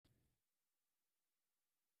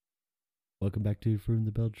Welcome back to From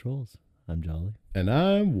the Bell Trolls. I'm Jolly. And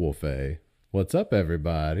I'm Wolfie. What's up,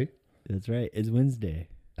 everybody? That's right. It's Wednesday.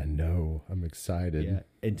 I know. I'm excited. Yeah.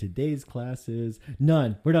 And today's class is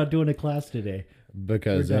none. We're not doing a class today.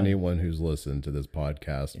 Because We're done. anyone who's listened to this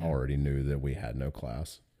podcast Yeah. already knew that we had no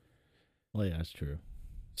class. Well, yeah, that's true.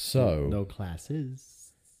 So, no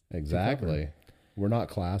classes. exactly. We're not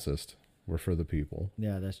classist. We're for the people.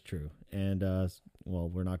 Yeah, that's true. And, well,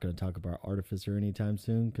 we're not going to talk about Artificer anytime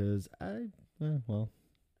soon because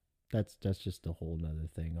that's just a whole nother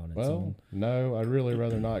thing on its own. No, I'd really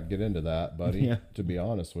rather not get into that, buddy, Yeah. to be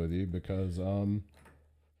honest with you, because I'm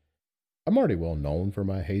already well known for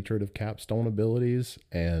my hatred of capstone abilities,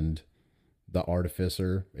 and the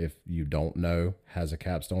Artificer, if you don't know, has a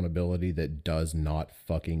capstone ability that does not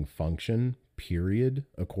fucking function, period,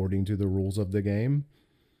 according to the rules of the game.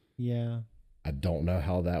 Yeah. I don't know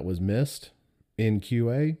how that was missed in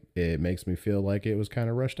QA. It makes me feel like it was kind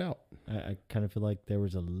of rushed out. I kind of feel like there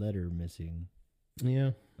was a letter missing.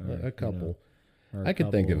 Yeah, Or, a couple. or I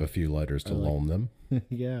could think of couple. a few letters to or like- loan them.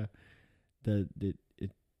 Yeah. Can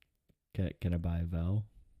I buy a vowel?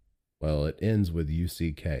 Well, it ends with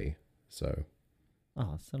UCK, so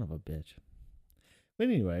Oh, son of a bitch. But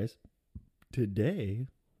anyways, today,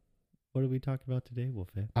 what are we talking about today,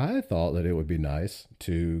 Wolfie? I thought that it would be nice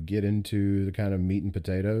to get into the kind of meat and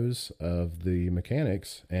potatoes of the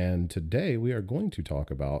mechanics, and today we are going to talk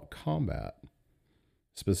about combat.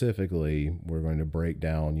 Specifically, we're going to break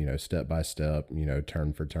down, step by step,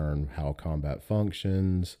 turn for turn, how combat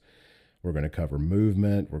functions. We're going to cover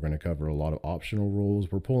movement. We're going to cover a lot of optional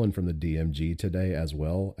rules. We're pulling from the DMG today as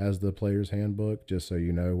well as the player's handbook, just so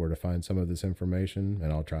you know where to find some of this information,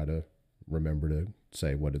 and I'll try to remember to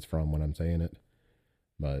say what it's from when I'm saying it.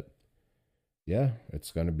 But yeah,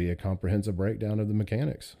 it's going to be a comprehensive breakdown of the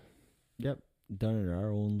mechanics. Yep, done it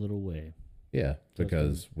our own little way. Yeah, So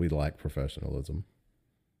because we lack professionalism.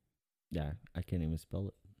 Yeah, I can't even spell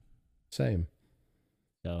it. Same.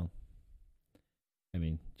 So, I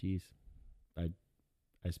mean, geez,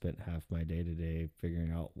 I spent half my day today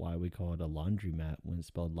figuring out why we call it a laundromat when it's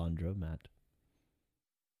spelled laundromat.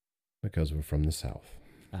 Because we're from the South.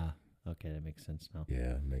 Ah, okay, that makes sense now.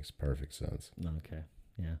 Yeah, makes perfect sense. Okay,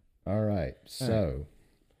 yeah. All right, so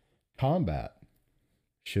combat.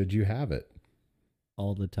 Should you have it?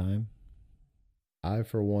 All the time. I,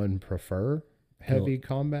 for one, prefer heavy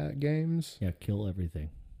combat games. Yeah, kill everything.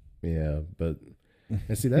 Yeah, but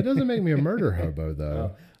and see, that doesn't make me a murder hobo,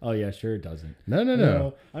 though. Oh yeah, sure it doesn't.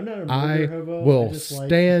 No. I'm not a I murder hobo. will I just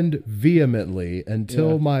stand vehemently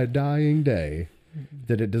until Yeah. my dying day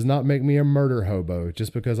that it does not make me a murder hobo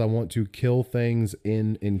just because I want to kill things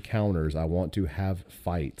in encounters. I want to have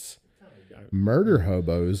fights. Murder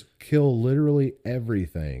hobos kill literally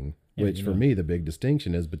everything, Yeah, which for me, the big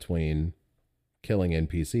distinction is between killing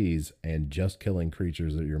NPCs and just killing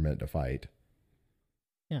creatures that you're meant to fight.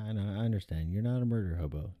 Yeah, I know. I understand. You're not a murder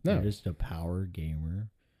hobo. No. You're just a power gamer.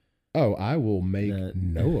 Oh, I will make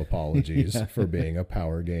no apologies Yeah. for being a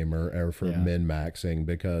power gamer or for Yeah. min-maxing,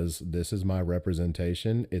 because this is my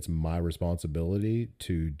representation. It's my responsibility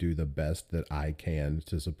to do the best that I can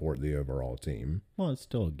to support the overall team. Well, it's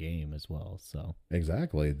still a game as well, so.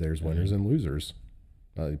 Exactly. There's winners and losers.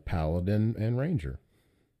 Paladin and ranger.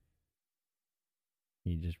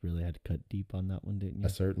 You just really had to cut deep on that one, didn't you? I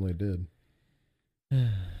certainly did.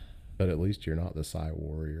 But at least you're not the Psy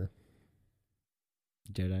warrior.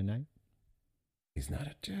 Jedi Knight? He's not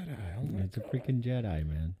a Jedi. Oh my It's a freaking Jedi,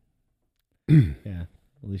 man. Yeah.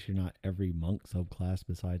 At least you're not every monk subclass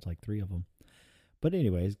besides like 3 of them. But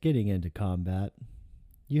anyways, getting into combat,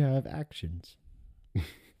 you have actions.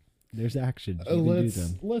 There's actions. You can do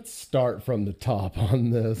them. Let's start from the top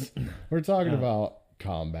on this. We're talking about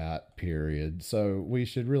combat, period. So we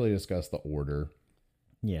should really discuss the order.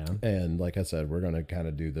 Yeah. And like I said, we're going to kind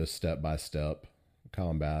of do this step-by-step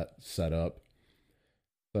combat setup.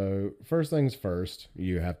 So first things first,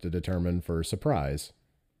 you have to determine for surprise,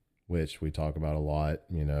 which we talk about a lot,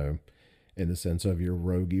 in the sense of your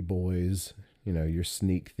roguey boys, your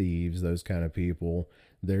sneak thieves, those kind of people.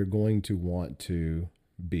 They're going to want to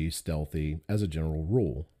be stealthy as a general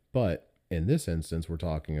rule. But in this instance, we're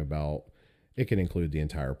talking about, it can include the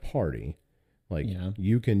entire party. Like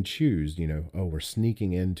you can choose, we're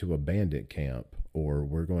sneaking into a bandit camp, or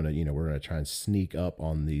we're going to try and sneak up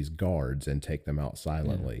on these guards and take them out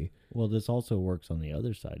silently. Yeah. Well, this also works on the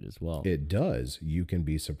other side as well. It does. You can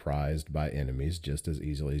be surprised by enemies just as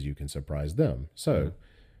easily as you can surprise them. So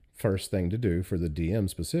first thing to do for the DM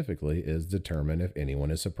specifically is determine if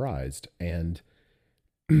anyone is surprised. And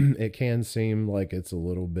it can seem like it's a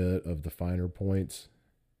little bit of the finer points,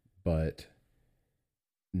 but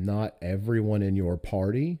not everyone in your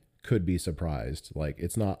party could be surprised. Like,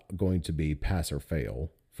 it's not going to be pass or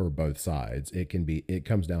fail for both sides. It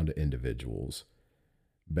comes down to individuals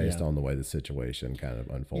based on the way the situation kind of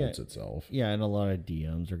unfolds itself. Yeah, and a lot of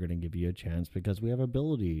DMs are going to give you a chance because we have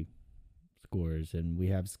ability scores and we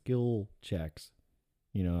have skill checks.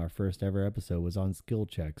 You know, our first ever episode was on skill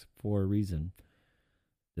checks for a reason.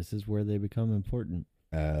 This is where they become important.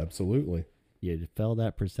 Absolutely. You fail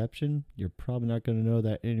that perception, you're probably not going to know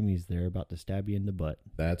that enemy's there about to stab you in the butt.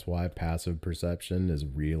 That's why passive perception is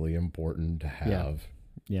really important to have.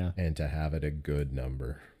 Yeah. And to have it a good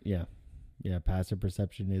number. Yeah. Yeah, passive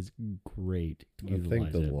perception is great. I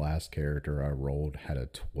think the last character I rolled had a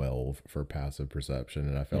 12 for passive perception,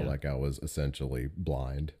 and I felt like I was essentially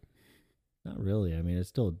blind. Not really. I mean, it's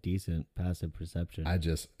still decent passive perception.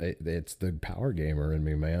 It's the power gamer in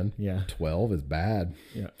me, man. Yeah. 12 is bad.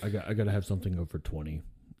 Yeah, I got to have something over 20,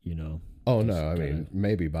 you know. Oh, no, I mean,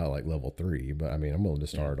 maybe by like level 3, but I mean, I'm willing to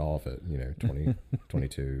start off at, 20,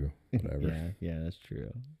 22, whatever. Yeah, that's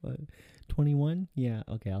true. But 21? Yeah,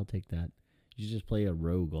 okay, I'll take that. You just play a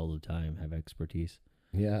rogue all the time, have expertise.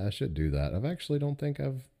 Yeah, I should do that. I've actually don't think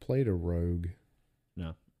I've played a rogue.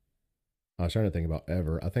 No. I was trying to think about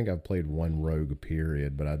ever. I think I've played one rogue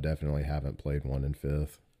period, but I definitely haven't played one in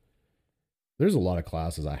 5th. There's a lot of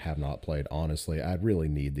classes I have not played, honestly. I'd really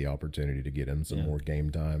need the opportunity to get in some more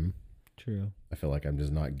game time. True. I feel like I'm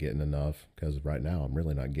just not getting enough because right now I'm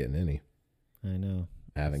really not getting any. I know.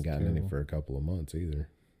 I haven't gotten any for a couple of months either.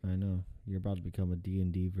 I know. You're about to become a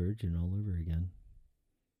D&D virgin all over again.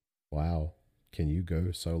 Wow. Can you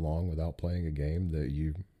go so long without playing a game that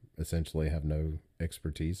you essentially have no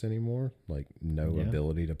expertise anymore? Like no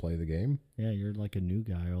ability to play the game? Yeah, you're like a new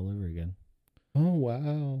guy all over again. Oh,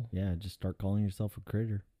 wow. Yeah, just start calling yourself a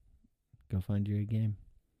critter. Go find you a game.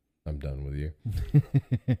 I'm done with you.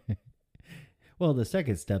 Well, the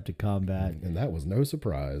second step to combat, and that was no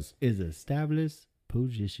surprise, is establish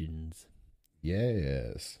positions.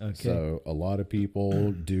 Yes. Okay. So a lot of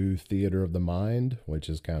people do theater of the mind, which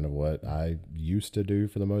is kind of what I used to do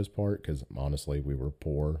for the most part, because honestly, we were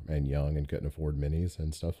poor and young and couldn't afford minis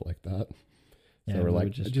and stuff like that. Yeah, so we're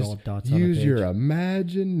like, just use your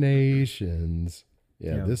imaginations.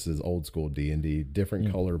 Yeah, Yeah. This is old school D&D.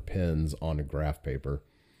 Different color pens on a graph paper.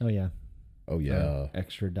 Oh, yeah. Oh, yeah.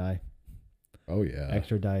 Extra die. Oh, yeah.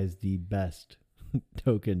 Extra die is the best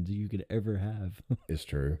tokens you could ever have. It's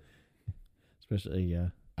true. Especially,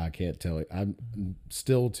 I can't tell you. I'm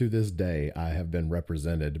still to this day, I have been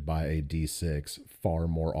represented by a D6 far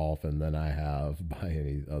more often than I have by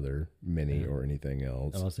any other mini or anything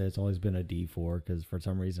else. I'll say it's always been a D4 because for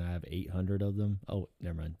some reason I have 800 of them. Oh,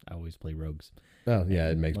 never mind. I always play rogues. Oh, yeah,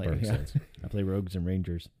 it makes perfect sense. I play rogues and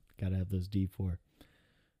rangers. Got to have those D4 for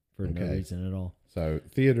no reason at all. So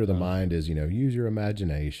theater of the mind is, use your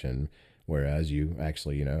imagination. Whereas you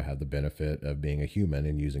actually, have the benefit of being a human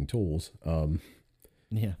and using tools.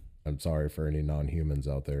 Yeah. I'm sorry for any non-humans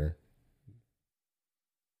out there.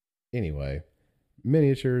 Anyway,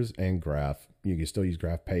 miniatures and graph. You can still use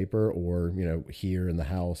graph paper or, here in the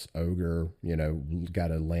house, Ogre,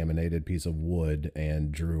 got a laminated piece of wood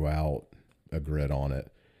and drew out a grid on it.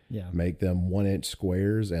 Yeah. Make them 1-inch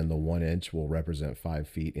squares, and the 1 inch will represent 5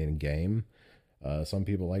 feet in game. Some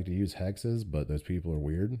people like to use hexes, but those people are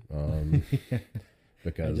weird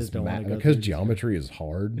because geometry is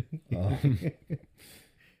hard.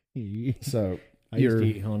 So I used to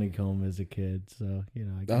eat honeycomb as a kid, so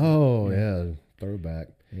throwback.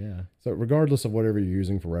 Yeah. So regardless of whatever you're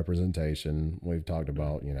using for representation, we've talked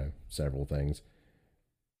about several things.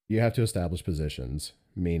 You have to establish positions,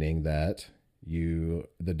 meaning that the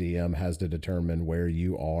DM has to determine where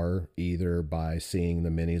you are, either by seeing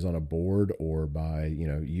the minis on a board or by,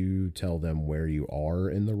 you tell them where you are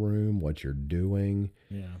in the room, what you're doing,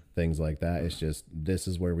 things like that. It's just, this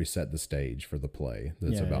is where we set the stage for the play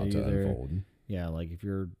that's about to unfold. Yeah, like if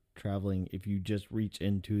you're traveling, if you just reach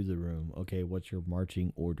into the room, okay, what's your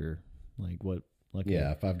marching order? Like what? Like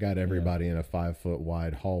if I've got everybody in a 5-foot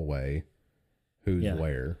wide hallway, who's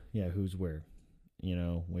where? Yeah, who's where?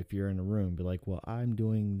 If you're in a room, be like, well, I'm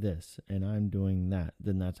doing this and I'm doing that.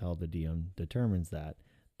 Then that's how the DM determines that.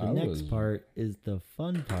 The next part is the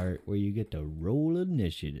fun part where you get to roll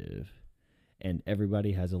initiative and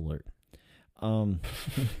everybody has alert.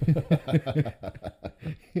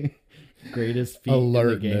 Greatest feat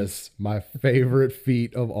alertness, in the game. My favorite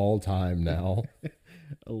feat of all time now.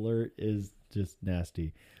 Alert is just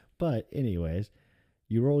nasty. But anyways,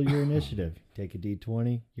 you roll your initiative. Take a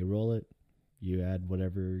D20, you roll it. You add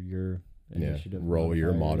whatever your initiative. Roll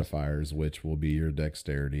your modifiers, which will be your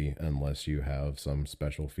dexterity, unless you have some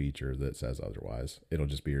special feature that says otherwise. It'll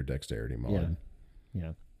just be your dexterity mod.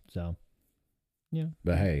 Yeah. So Yeah.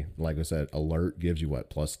 But hey, like I said, alert gives you what,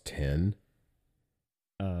 plus 10?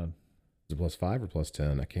 Uh, Is it plus 5 or plus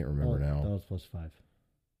 10? I can't remember now. That was +5.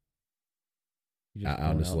 You I just throwing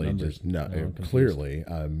out honestly numbers. just no. No, I'm confused. Clearly,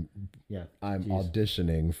 Yeah. I'm Jeez.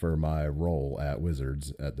 auditioning for my role at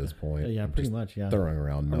Wizards at this point. Yeah, I'm pretty just much. Yeah. throwing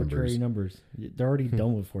around Arbitrary numbers. numbers. They're already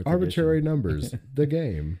done with fourth Arbitrary edition. numbers. The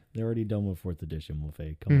game. They're already done with fourth edition,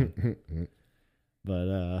 Wolfie. Come on.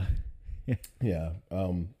 But Yeah.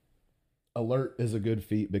 Alert is a good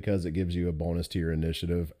feat because it gives you a bonus to your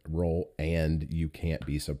initiative roll, and you can't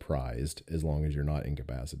be surprised as long as you're not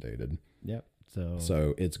incapacitated. yep. So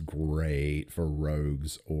So it's great for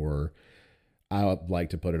rogues, or I would like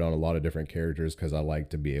to put it on a lot of different characters because I like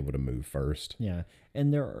to be able to move first. yeah,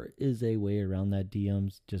 and is a way around that,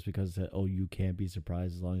 DMs, just because you can't be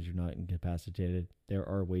surprised as long as you're not incapacitated. There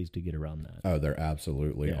are ways to get around that. Oh, there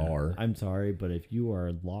absolutely Yeah. are. I'm sorry, but if you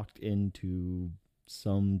are locked into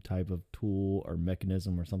some type of tool or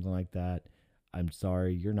mechanism or something like that, I'm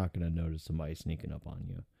sorry, you're not going to notice somebody sneaking up on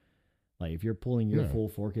you. Like if you're pulling your No. full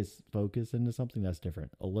focus into something, that's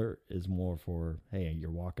different. Alert is more for, hey,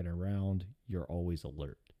 you're walking around, you're always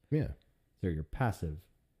alert. Yeah. So your passive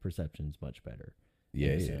perception's much better.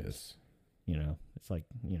 Yeah, a it sense. is. It's like,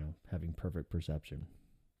 having perfect perception.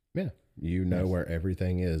 Yeah. You know Yes. where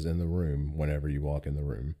everything is in the room whenever you walk in the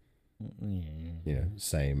room. Yeah.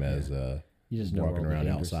 Same as You just know where walking all the around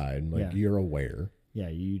dangers- outside. Like Yeah. you're aware. Yeah,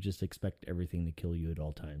 you just expect everything to kill you at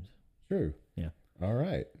all times. True. Yeah. All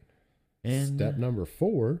right. And Step number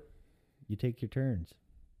 4. you take your turns.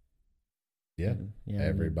 Yeah. Yeah. and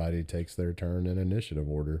Everybody takes their turn in initiative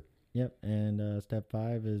order. Yep. And step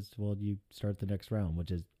 5 is, you start the next round,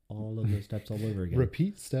 which is all of those steps all over again.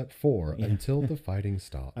 Repeat step 4 Yeah. until the fighting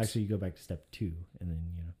stops. Actually, you go back to step 2, and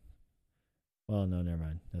then Well, no, never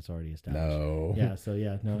mind. That's already established. no. Yeah. So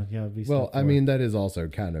no. Yeah. It'd be Well, step I 4. mean, that is also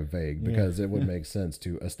kind of vague Yeah. because it would make sense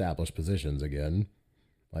to establish positions again.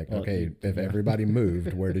 Like, Well, okay, if yeah. everybody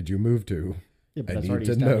moved, where did you move to? Yeah, but I that's need already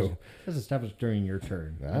to established. know. That's established during your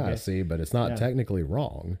turn. Ah, Okay. see, but it's not Yeah. technically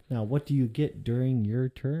wrong. Now, what do you get during your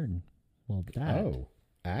turn? Well, Oh,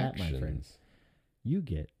 that, my friend. actions. you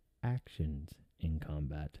get actions in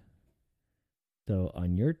combat. So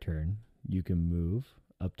on your turn, you can move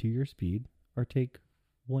up to your speed or take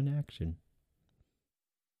one action.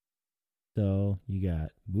 So you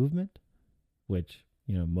got movement, which,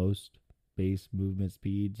 most base movement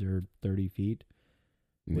speeds are 30 feet.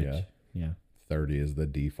 Which, Yeah. Yeah. 30 is the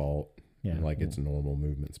default, Yeah. like its normal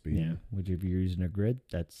movement speed. Yeah. Which, if you're using a grid,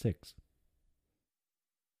 that's 6.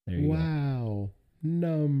 There you go. Wow.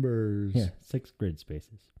 Numbers. Yeah, 6 grid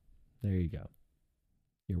spaces. There you go.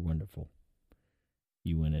 You're wonderful.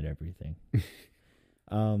 You win at everything.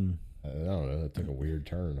 I don't know. That took a weird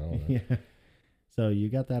turn. I don't know. Yeah. So you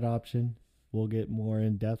got that option. We'll get more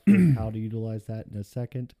in depth with how to utilize that in a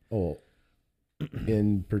second. Oh,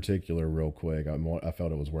 in particular, real quick, I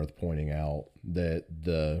felt it was worth pointing out that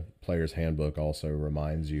the player's handbook also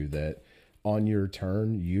reminds you that on your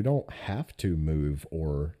turn, you don't have to move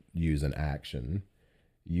or use an action.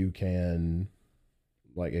 You can,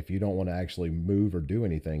 like, if you don't want to actually move or do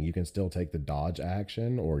anything, you can still take the dodge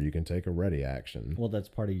action or you can take a ready action. Well, that's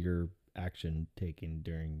part of your action taken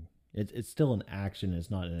during. It's still an action. It's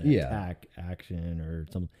not an Yeah. attack action or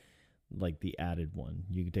some like the added one.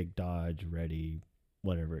 You can take dodge, ready,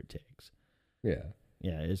 whatever it takes. Yeah.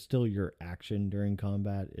 Yeah, it's still your action during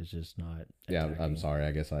combat. It's just not. Yeah, I'm attacking. sorry.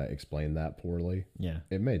 I guess I explained that poorly. Yeah.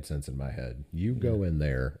 It made sense in my head. You go in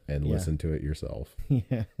there and Yeah. listen to it yourself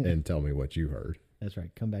Yeah. and tell me what you heard. That's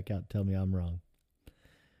right. Come back out and tell me I'm wrong.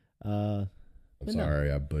 I'm But no.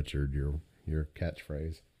 sorry I butchered your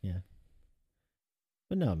catchphrase. Yeah.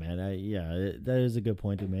 But no, man. That is a good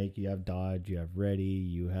point to make. You have dodge, you have ready,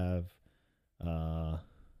 you have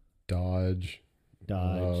Dodge.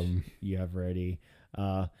 dodge, you have ready.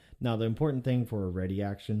 Now the important thing for a ready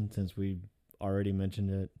action, since we already mentioned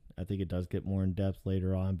it, I think it does get more in depth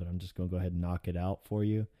later on, but I'm just going to go ahead and knock it out for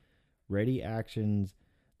you. Ready actions,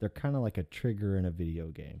 they're kind of like a trigger in a video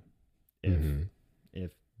game.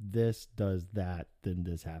 If this does that, then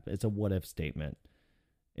this happens. It's a what if statement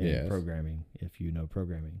in Yes. programming, if you know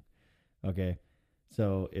programming. Okay.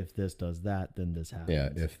 So if this does that, then this happens. Yeah,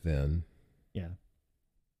 if then. Yeah.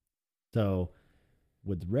 So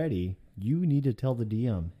with ready, you need to tell the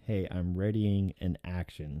DM, hey, I'm readying an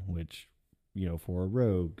action, which, for a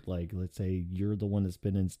rogue, like let's say you're the one that's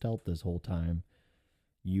been in stealth this whole time.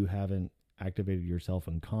 You haven't activated yourself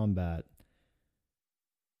in combat.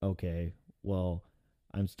 Okay, well,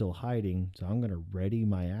 I'm still hiding, so I'm going to ready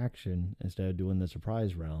my action instead of doing the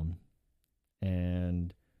surprise round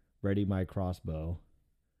and ready my crossbow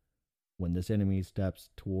when this enemy steps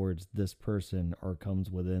towards this person or comes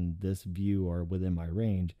within this view or within my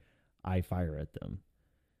range, I fire at them.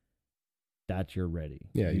 That's your ready.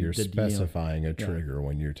 Yeah, you're the specifying a trigger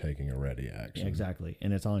when you're taking a ready action. Exactly.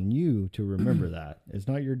 And it's on you to remember that. It's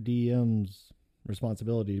not your DM's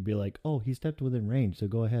responsibility to be like, oh, he stepped within range, so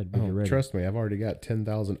go ahead when you're ready. Trust me, I've already got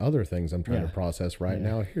 10,000 other things I'm trying to process right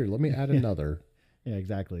now. Here, let me add another. Yeah,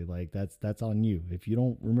 exactly. Like that's on you. If you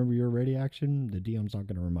don't remember your ready action, the DM's not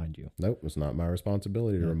going to remind you. Nope, it's not my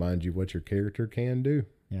responsibility to remind you what your character can do.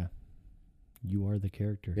 Yeah. You are the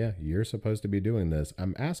character. Yeah, you're supposed to be doing this.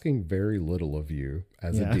 I'm asking very little of you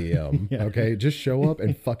as a DM. Okay, just show up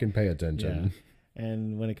and fucking pay attention. Yeah.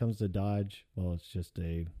 And when it comes to dodge, well, it's just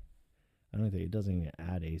I don't think it doesn't even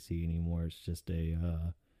add AC anymore. It's just the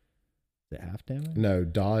half damage? No,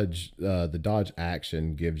 dodge. The dodge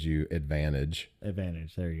action gives you advantage.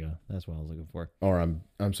 Advantage. There you go. That's what I was looking for. Or I'm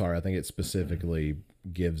sorry. I think it specifically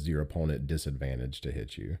gives your opponent disadvantage to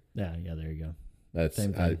hit you. Yeah. There you go. That's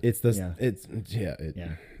same thing. It's this. Yeah. It's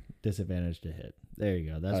disadvantage to hit. There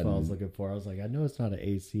you go. That's what I was looking for. I was like, I know it's not an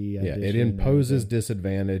AC. It imposes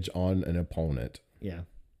disadvantage on an opponent. Yeah.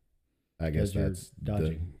 I guess that's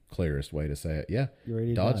the clearest way to say it. Yeah. You're ready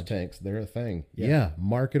to dodge tanks, they're a thing. Yeah.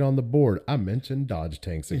 Mark it on the board. I mentioned dodge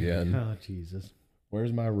tanks again. Oh, Jesus.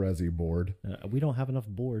 Where's my Resi board? We don't have enough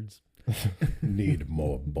boards. Need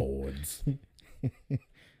more boards.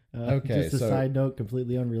 Okay. Just a side note,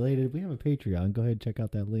 completely unrelated. We have a Patreon. Go ahead and check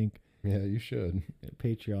out that link. Yeah, you should.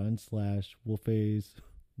 Patreon/Wolfay's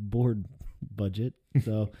board budget.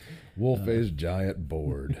 So Wolfay's giant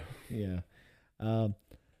board. Yeah.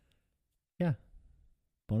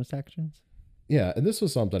 Bonus actions. Yeah, and this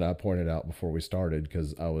was something I pointed out before we started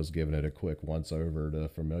because I was giving it a quick once over to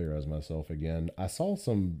familiarize myself again. I saw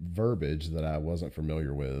some verbiage that I wasn't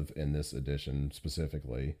familiar with in this edition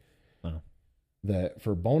specifically. That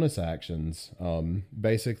for bonus actions,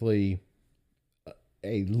 basically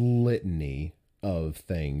a litany of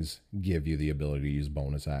things give you the ability to use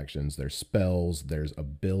bonus actions. There's spells, there's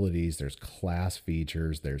abilities, there's class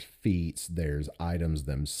features, there's feats, there's items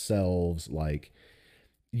themselves. Like,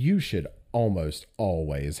 you should almost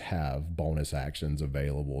always have bonus actions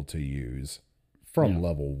available to use from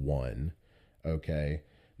level 1. Okay.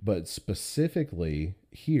 But specifically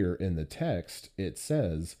here in the text, it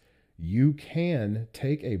says you can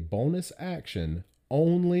take a bonus action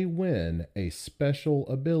only when a special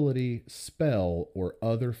ability, spell, or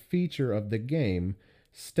other feature of the game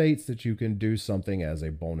states that you can do something as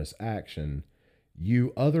a bonus action.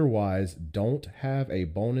 You otherwise don't have a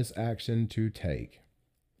bonus action to take.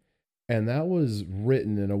 And that was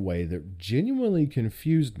written in a way that genuinely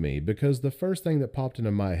confused me because the first thing that popped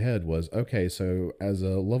into my head was, okay, so as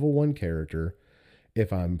a level 1 character,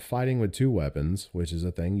 if I'm fighting with 2 weapons, which is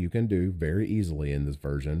a thing you can do very easily in this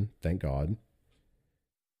version, thank God.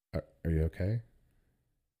 Are you okay?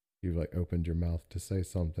 You've like opened your mouth to say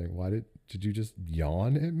something. Why did you just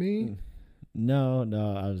yawn at me? No,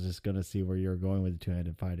 I was just going to see where you were going with the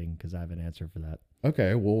 2-handed fighting because I have an answer for that.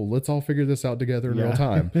 Okay, well, let's all figure this out together in real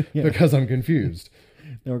time because I'm confused.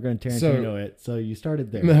 Then we're going to Tarantino it. So you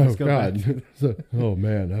started there. No, God. Oh,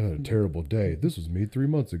 man, I had a terrible day. This was me 3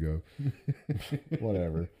 months ago.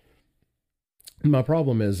 Whatever. My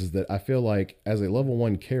problem is that I feel like as a level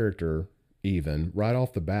 1 character, even right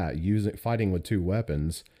off the bat, fighting with 2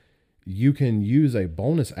 weapons, you can use a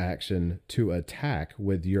bonus action to attack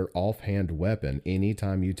with your offhand weapon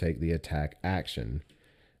anytime you take the attack action.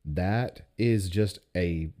 That is just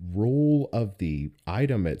a rule of the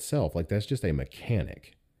item itself. Like, that's just a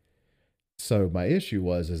mechanic. So my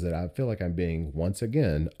issue is that I feel like I'm being, once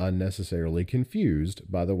again, unnecessarily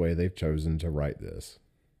confused by the way they've chosen to write this.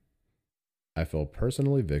 I feel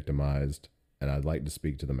personally victimized, and I'd like to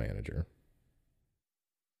speak to the manager.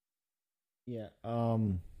 Yeah.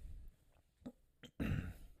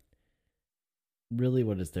 Really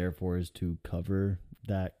what it's there for is to cover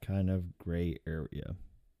that kind of gray area.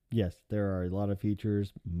 Yes, there are a lot of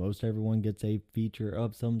features. Most everyone gets a feature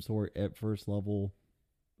of some sort at first level,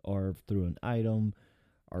 or through an item,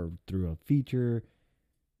 or through a feature.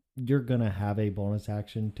 You're going to have a bonus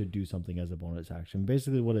action to do something as a bonus action.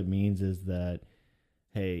 Basically what it means is that,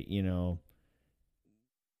 hey,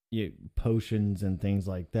 potions and things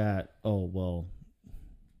like that. Oh, well,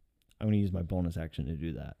 I'm going to use my bonus action to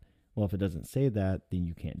do that. Well, if it doesn't say that, then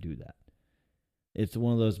you can't do that. It's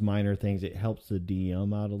one of those minor things. It helps the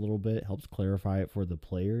DM out a little bit. It helps clarify it for the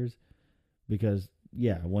players. Because,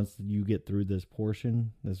 once you get through this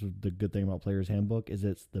portion, this is the good thing about Player's Handbook, is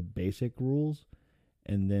it's the basic rules.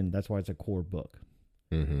 And then that's why it's a core book.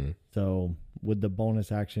 Mm-hmm. So with the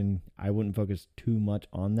bonus action, I wouldn't focus too much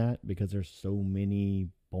on that because there's so many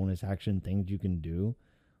bonus action things you can do,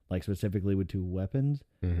 like specifically with two weapons,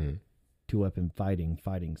 two weapon fighting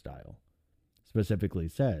style, specifically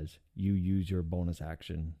says you use your bonus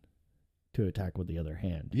action to attack with the other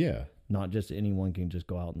hand. Yeah. Not just anyone can just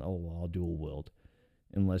go out and, oh, well, I'll dual wield.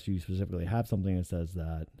 Unless you specifically have something that says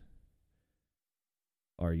that.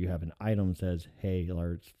 Or you have an item that says, hey,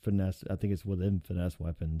 or it's finesse. I think it's within finesse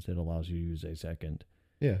weapons. It allows you to use a second.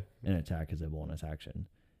 Yeah. And attack as a bonus action.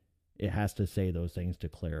 It has to say those things to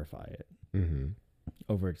clarify it.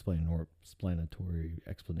 Over-explanatory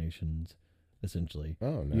explanations, essentially.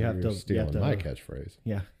 Oh, no, you have you're to stealing my catchphrase.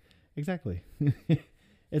 Yeah, exactly.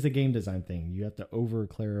 It's a game design thing. You have to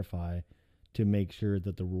over-clarify to make sure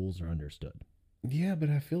that the rules are understood. Yeah, but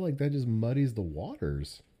I feel like that just muddies the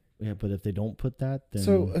waters. Yeah, but if they don't put that, then...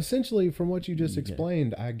 So essentially, from what you just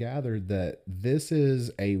explained, I gathered that this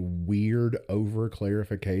is a weird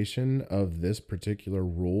over-clarification of this particular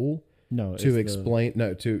rule. No, to explain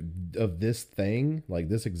of this thing, like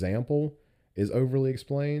this example is overly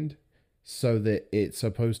explained so that it's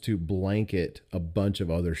supposed to blanket a bunch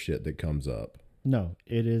of other shit that comes up. No,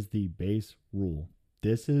 it is the base rule.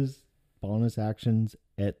 This is bonus actions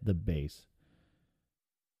at the base.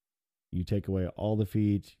 You take away all the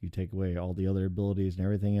feats, you take away all the other abilities and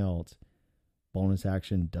everything else. Bonus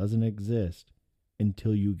action doesn't exist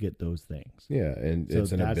until you get those things. Yeah, and so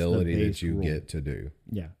it's an ability that you get to do.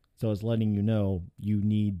 Yeah. So it's letting you know you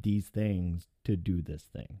need these things to do this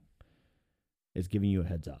thing. It's giving you a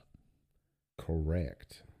heads up.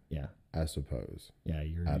 Correct. Yeah. I suppose. Yeah,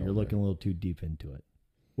 you're looking a little too deep into it.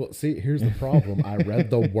 Well, see, here's the problem. I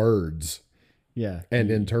read the words. Yeah.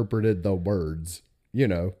 And interpreted the words, you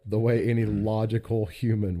know, the way any logical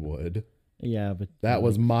human would. Yeah, but that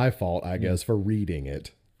was my fault, I guess, for reading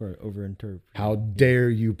it. For overinterpreting. How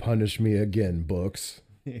dare you punish me again, books?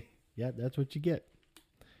 Yeah, that's what you get.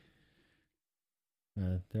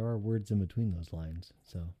 There are words in between those lines,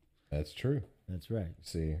 so that's true. That's right.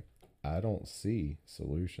 See, I don't see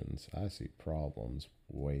solutions. I see problems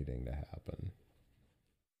waiting to happen.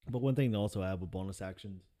 But one thing to also have with bonus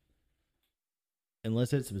actions,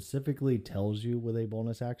 unless it specifically tells you with a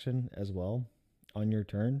bonus action as well on your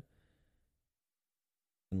turn,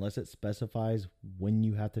 unless it specifies when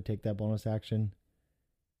you have to take that bonus action,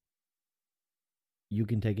 you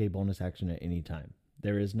can take a bonus action at any time.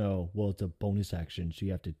 There is no, well, it's a bonus action, so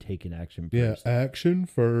you have to take an action first. Yeah, action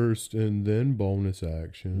first and then bonus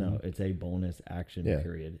action. No, it's a bonus action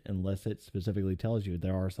period. Unless it specifically tells you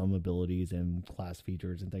there are some abilities and class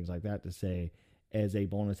features and things like that to say, as a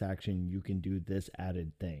bonus action, you can do this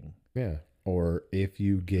added thing. Yeah. Or if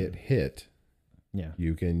you get hit, yeah,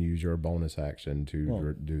 you can use your bonus action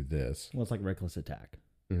to do this. Well, it's like reckless attack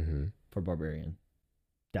for Barbarian.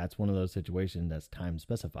 That's one of those situations that's time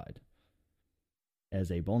specified. As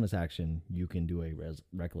a bonus action, you can do a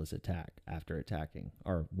reckless attack after attacking.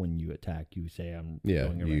 Or when you attack, you say, I'm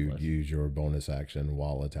doing a reckless. You use your bonus action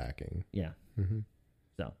while attacking. Yeah.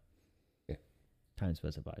 So, time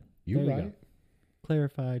specified. You're right.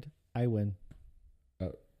 Clarified. I win.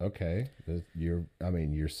 Okay.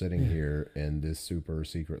 You're sitting here in this super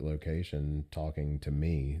secret location talking to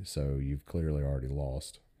me, so you've clearly already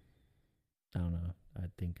lost. I don't know. I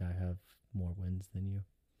think I have more wins than you.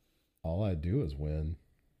 All I do is win.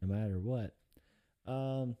 No matter what.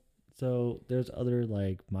 So there's other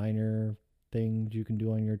like minor things you can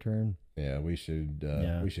do on your turn. Yeah, we should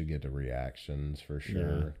get to reactions for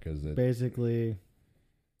sure. Because basically,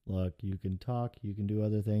 look, you can talk, you can do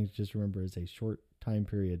other things. Just remember, it's a short time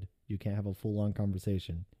period. You can't have a full-on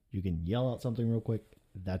conversation. You can yell out something real quick.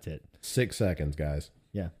 That's it. 6 seconds, guys.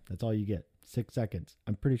 Yeah, that's all you get. 6 seconds.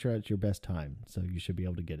 I'm pretty sure that's your best time, so you should be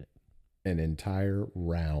able to get it. An entire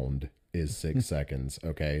round is 6 seconds.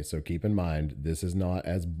 Okay, so keep in mind, this is not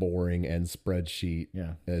as boring and spreadsheet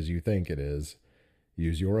as you think it is.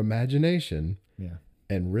 Use your imagination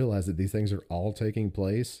and realize that these things are all taking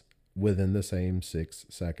place within the same 6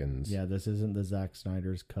 seconds. Yeah, this isn't the Zack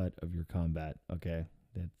Snyder's cut of your combat. Okay,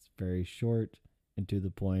 that's very short and to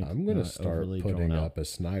the point. I'm going to start putting up a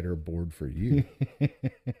Snyder board for you.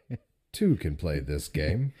 2 can play this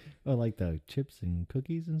game. Oh, like the chips and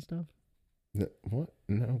cookies and stuff? What?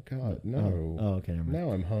 No, God, no. Oh, okay. Never mind.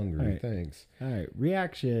 Now I'm hungry. Right. Thanks. All right.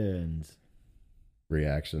 Reactions.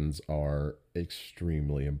 Reactions are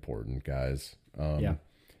extremely important, guys.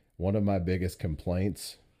 One of my biggest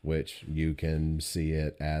complaints, which you can see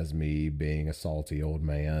it as me being a salty old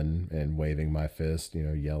man and waving my fist,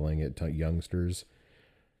 yelling at youngsters.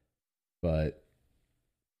 But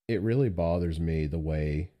it really bothers me the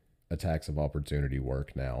way attacks of opportunity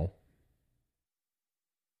work now.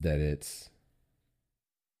 That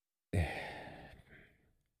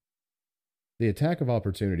The attack of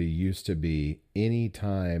opportunity used to be any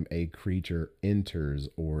time a creature enters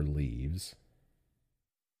or leaves,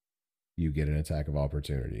 you get an attack of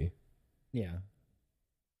opportunity. Yeah.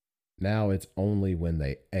 Now it's only when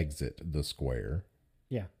they exit the square.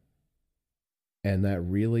 Yeah. And that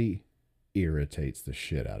really irritates the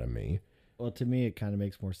shit out of me. Well, to me, it kind of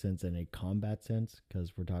makes more sense in a combat sense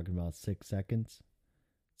because we're talking about 6 seconds.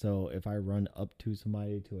 So if I run up to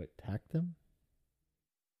somebody to attack them,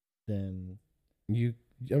 then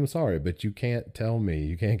I'm sorry, but you can't tell me,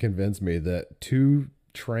 you can't convince me that two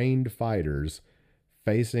trained fighters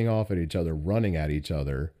facing off at each other, running at each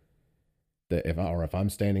other, that if I'm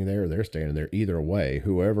standing there or they're standing there, either way,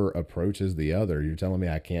 whoever approaches the other, you're telling me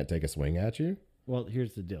I can't take a swing at you? well,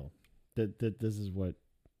 here's the deal. This is what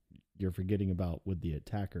you're forgetting about with the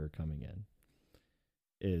attacker coming in.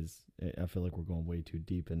 Is I feel like we're going way too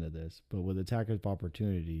deep into this, but with attackers of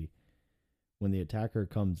opportunity, when the attacker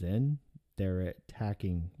comes in, they're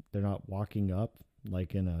attacking. They're not walking up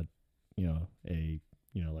like in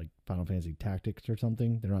like Final Fantasy Tactics or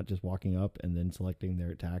something. They're not just walking up and then selecting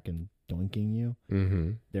their attack and doinking you.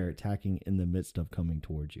 Mm-hmm. They're attacking in the midst of coming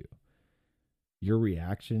towards you. Your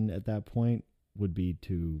reaction at that point would be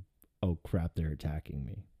to, oh crap, they're attacking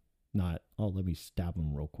me. Not, oh, let me stab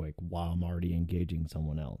them real quick while I'm already engaging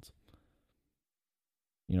someone else.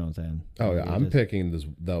 You know what I'm saying? Oh, yeah. I'm picking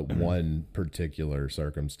the one particular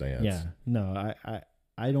circumstance. Yeah. No,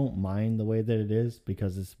 I don't mind the way that it is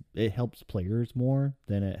because it helps players more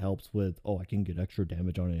than it helps with, oh, I can get extra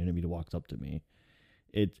damage on an enemy that walks up to me.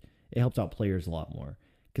 It helps out players a lot more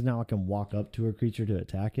because now I can walk up to a creature to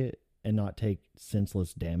attack it and not take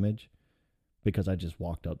senseless damage because I just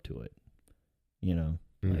walked up to it. You know?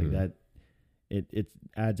 Like that, it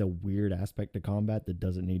adds a weird aspect to combat that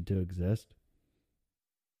doesn't need to exist.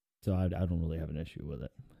 So I don't really have an issue with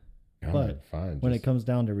it. But fine, when it comes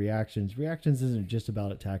down to reactions isn't just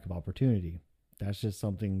about attack of opportunity. That's just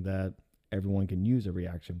something that everyone can use a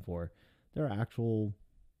reaction for. There are actual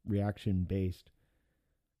reaction-based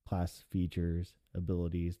class features,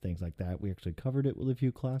 abilities, things like that. We actually covered it with a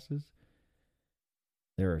few classes.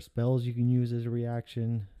 There are spells you can use as a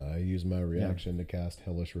reaction. I use my reaction to cast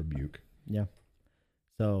Hellish Rebuke. Yeah.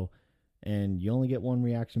 So, and you only get one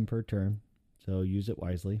reaction per turn, so use it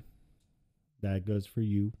wisely. That goes for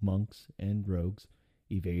you, monks and rogues.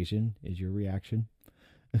 Evasion is your reaction.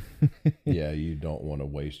 Yeah, you don't want to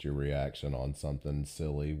waste your reaction on something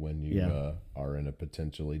silly when you are in a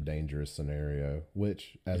potentially dangerous scenario,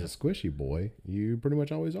 which, as a squishy boy, you pretty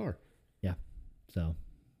much always are. Yeah. So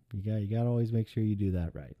you got to always make sure you do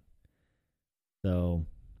that right. So,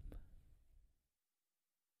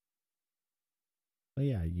 but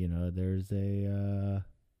yeah, there's the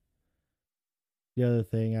other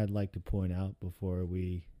thing I'd like to point out before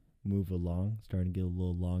we move along, starting to get a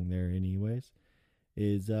little long there anyways,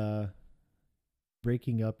 is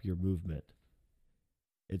breaking up your movement.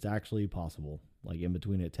 It's actually possible, like in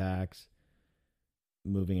between attacks,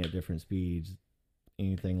 moving at different speeds,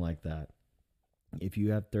 anything like that. If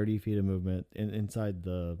you have 30 feet of movement, inside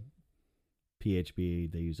the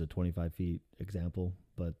PHB, they use a 25 feet example,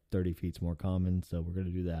 but 30 feet's more common, so we're going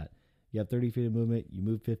to do that. You have 30 feet of movement, you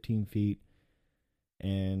move 15 feet,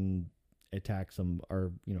 and attack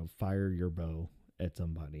fire your bow at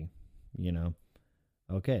somebody,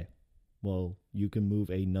 Okay, well, you can move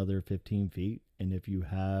another 15 feet, and if you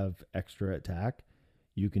have extra attack,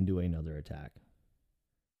 you can do another attack.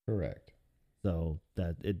 Correct. So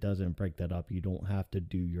that it doesn't break that up. You don't have to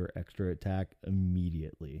do your extra attack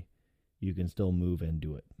immediately. You can still move and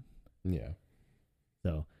do it. Yeah.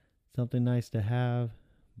 So something nice to have,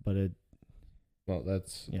 but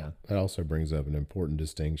that also brings up an important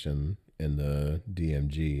distinction in the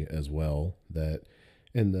DMG as well, that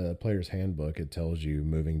in the player's handbook, it tells you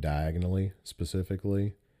moving diagonally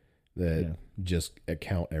specifically, that just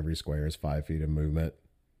count every square as 5 feet of movement,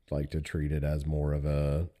 like to treat it as more of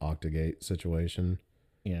a octagate situation.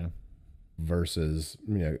 Yeah. Versus,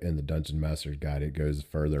 in the Dungeon Master's Guide, it goes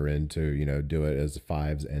further into, do it as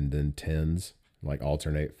 5s and then 10s, like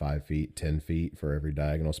alternate 5 feet, 10 feet for every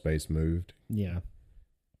diagonal space moved. Yeah.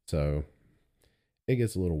 So it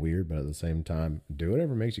gets a little weird, but at the same time, do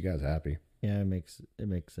whatever makes you guys happy. Yeah, it makes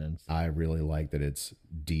sense. I really like that it's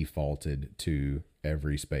defaulted to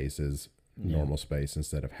every space's normal space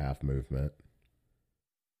instead of half movement.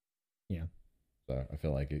 Yeah. So I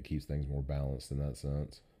feel like it keeps things more balanced in that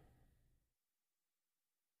sense.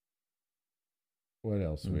 What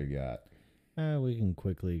else we got? We can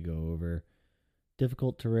quickly go over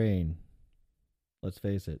difficult terrain. Let's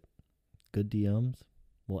face it, good DMs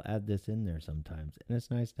will add this in there sometimes, and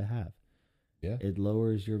it's nice to have. Yeah. It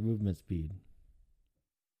lowers your movement speed.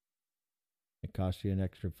 It costs you an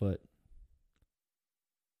extra foot.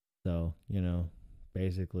 So,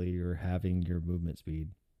 basically you're having your movement speed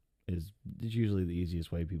is usually the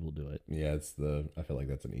easiest way people do it. Yeah, I feel like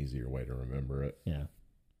that's an easier way to remember it. Yeah.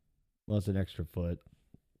 Well, it's an extra foot.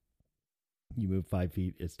 You move 5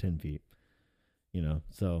 feet, it's 10 feet.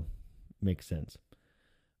 So makes sense.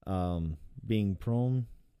 Being prone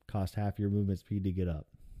costs half your movement speed to get up.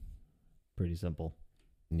 Pretty simple.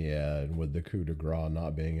 Yeah, and with the coup de grace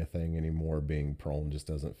not being a thing anymore, being prone just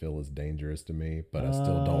doesn't feel as dangerous to me, but I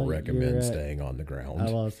still don't recommend staying on the ground. I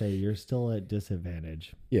will say you're still at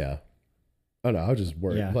disadvantage. Yeah. Oh no, I was just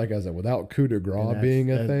worried. Yeah. Like I said, without coup de grace being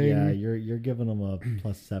a thing. Yeah, you're giving them a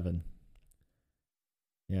 +7.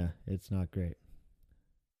 Yeah, it's not great.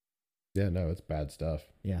 Yeah, no, it's bad stuff.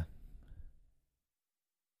 Yeah.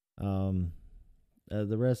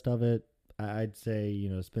 The rest of it, I'd say,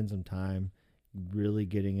 spend some time really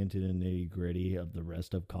getting into the nitty gritty of the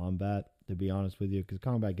rest of combat, to be honest with you, because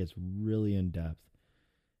combat gets really in depth.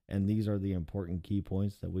 And these are the important key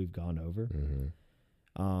points that we've gone over.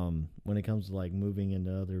 Mm-hmm. When it comes to like moving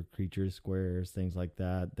into other creatures, squares, things like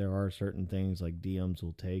that, there are certain things like DMs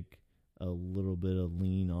will take a little bit of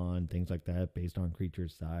lean on, things like that, based on creature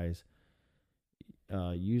size.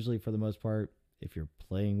 Usually, for the most part, if you're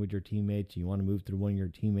playing with your teammates, you want to move through one of your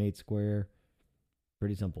teammates' square.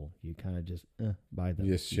 Pretty simple. You kind of just buy them.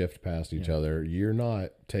 You just shift past each other. You're not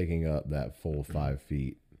taking up that full 5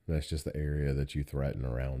 feet. That's just the area that you threaten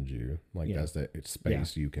around you. Like that's the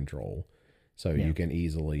space you control. So you can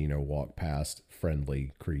easily, walk past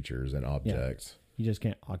friendly creatures and objects. You just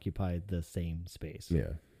can't occupy the same space.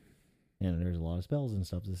 Yeah. And there's a lot of spells and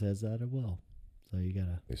stuff that says that as well. So you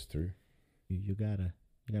gotta. It's true. You gotta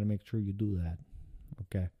make sure you do that.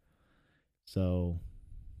 Okay. So,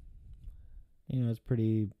 it's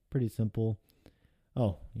pretty simple.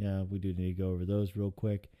 Oh yeah, we do need to go over those real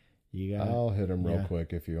quick. I'll hit them real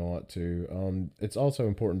quick if you want to. It's also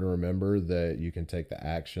important to remember that you can take the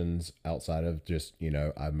actions outside of just,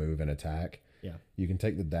 I move and attack. Yeah. You can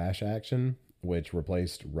take the dash action, which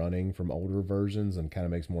replaced running from older versions and kind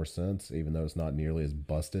of makes more sense, even though it's not nearly as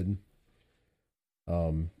busted.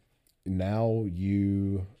 Now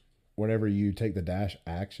whenever you take the dash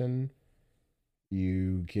action,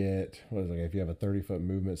 you get, if you have a 30-foot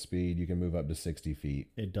movement speed, you can move up to 60 feet.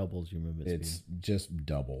 It doubles your movement speed. It's just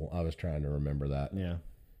double. I was trying to remember that. Yeah.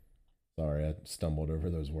 Sorry, I stumbled over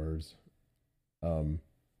those words.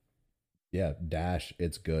 Yeah, dash,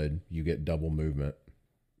 it's good. You get double movement.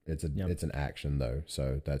 It's an action though,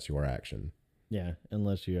 so that's your action. Yeah,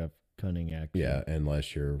 unless you have cunning action. Yeah,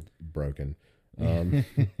 unless you're broken.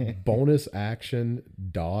 Bonus action,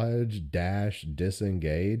 dodge, dash,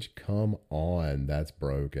 disengage. Come on, that's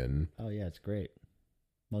broken. Oh yeah, it's great.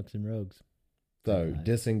 Monks and rogues. So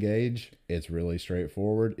disengage, it's really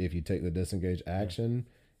straightforward. If you take the disengage action,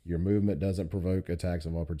 your movement doesn't provoke attacks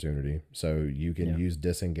of opportunity. So you can use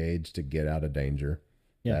disengage to get out of danger.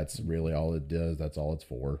 Yeah. That's really all it does. That's all it's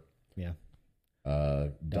for. Yeah.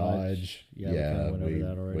 Dodge. Yeah,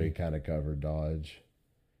 we kind of covered dodge.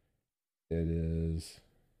 It is.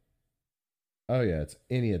 Oh yeah, it's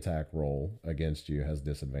any attack roll against you has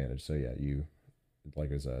disadvantage. So yeah,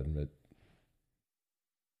 like I said, it's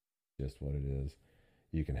just what it is.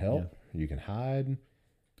 You can help. You can hide.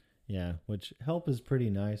 Yeah, which help is pretty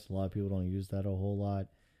nice. A lot of people don't use that a whole lot,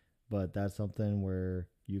 but that's something where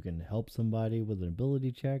you can help somebody with an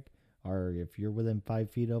ability check, or if you're within 5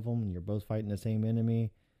 feet of them and you're both fighting the same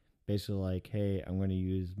enemy, basically like, hey, I'm going to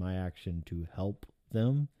use my action to help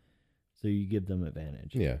them. So you give them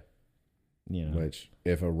advantage. Yeah. Which,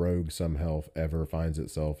 if a rogue somehow ever finds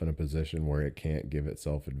itself in a position where it can't give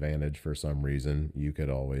itself advantage for some reason, you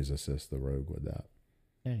could always assist the rogue with that.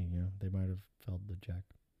 Yeah, they might have failed the check.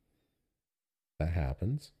 That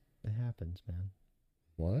happens. It happens, man.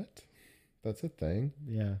 What? That's a thing.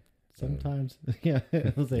 Yeah. Sometimes,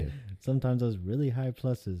 sometimes those really high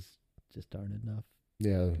pluses just aren't enough.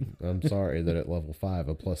 Yeah, I'm sorry that at level 5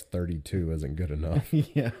 a plus 32 isn't good enough.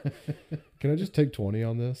 Yeah. Can I just take 20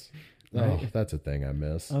 on this? Right. Oh, that's a thing I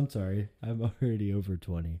miss. I'm sorry. I'm already over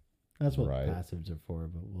 20. That's what passives are for,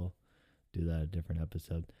 but we'll do that a different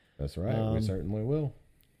episode. That's right. We certainly will.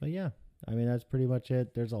 But yeah, that's pretty much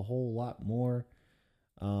it. There's a whole lot more.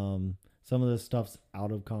 Some of this stuff's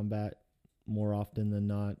out of combat more often than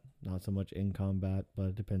not so much in combat, but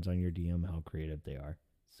it depends on your DM how creative they are.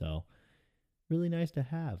 So really nice to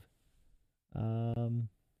have.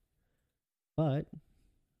 But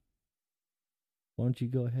why don't you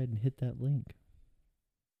go ahead and hit that link?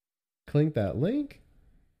 Clink that link?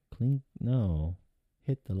 No.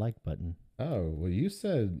 Hit the like button. Oh, well, you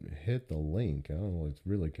said hit the link. I don't know. It's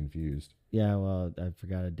really confused. Yeah, well, I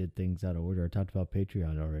forgot I did things out of order. I talked about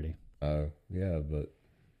Patreon already. Oh, yeah, but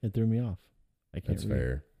It threw me off. I can't that's read.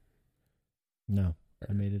 fair. No,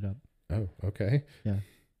 I made it up. Oh, okay. Yeah.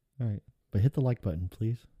 All right. But hit the like button,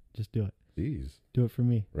 please. Just do it. Jeez. Do it for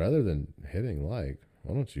me. Rather than hitting like,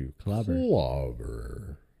 why don't you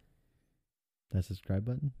clobber? That subscribe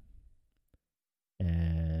button.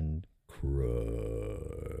 And Crush.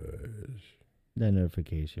 that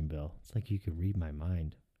notification bell. It's like you could read my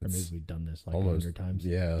mind. Or maybe It's we've done this like almost 100 times.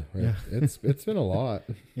 Yeah, Yeah. it's been a lot.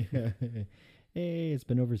 Yeah. Hey, it's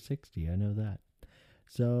been over 60. I know that.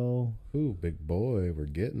 So. Ooh, big boy, we're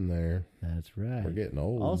getting there. That's right. We're getting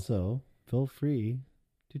old. Also, feel free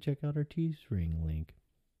to check out our Teespring link.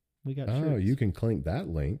 We got shirts. Oh, you can clink that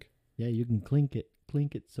link. Yeah, you can clink it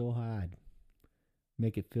so hard.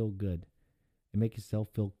 Make it feel good. And make yourself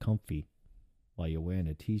feel comfy while you're wearing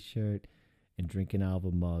a t-shirt and drinking out of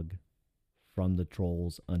a mug from the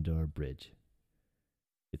Trolls Under a Bridge.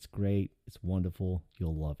 It's great. It's wonderful.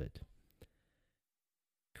 You'll love it.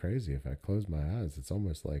 Crazy. If I close my eyes, it's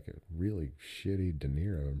almost like a really shitty De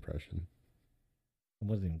Niro impression. I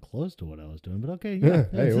wasn't even close to what I was doing, but okay. Yeah,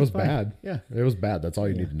 hey, this it was is fine. bad. Yeah. It was bad. That's all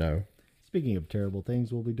you Yeah. need to know. Speaking of terrible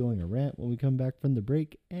things, we'll be doing a rant when we come back from the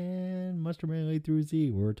break and Muster Man A through Z,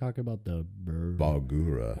 where we're talking about the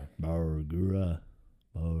Bagura.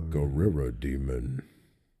 Gorilla demon.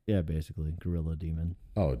 Yeah, basically, gorilla demon.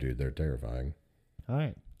 Oh, dude, they're terrifying. All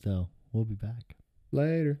right, so we'll be back.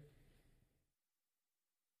 Later.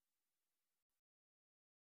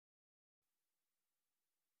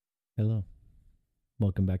 Hello.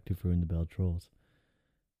 Welcome back to Fruin the Bell Trolls.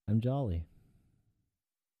 I'm Jolly.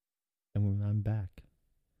 And I'm back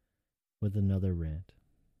with another rant.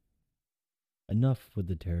 Enough with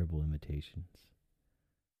the terrible imitations.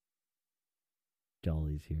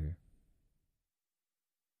 Jolly's here.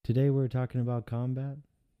 Today we're talking about combat.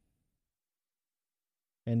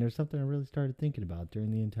 And there's something I really started thinking about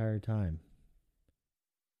during the entire time.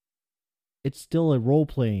 It's still a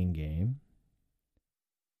role-playing game.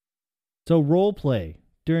 So role play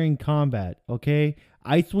during combat, okay?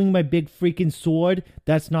 I swing my big freaking sword.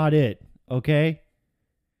 That's not it, okay?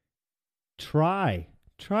 Try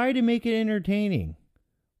to make it entertaining.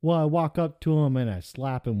 Well, I walk up to him and I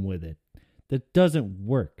slap him with it. That doesn't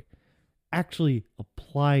work. Actually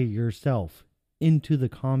apply yourself into the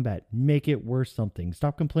combat. Make it worth something.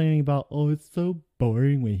 Stop complaining about, oh, it's so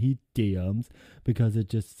boring when he DMs because it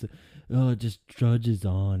just drudges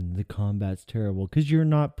on. The combat's terrible because you're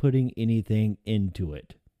not putting anything into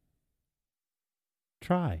it.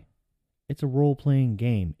 Try. It's a role-playing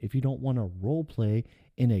game. If you don't want to role-play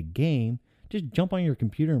in a game, just jump on your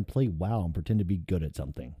computer and play WoW and pretend to be good at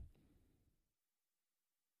something.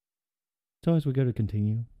 So as we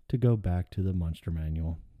continue to go back to the Monster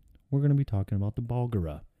Manual, we're going to be talking about the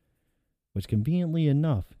Balgura, which conveniently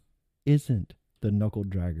enough isn't the knuckle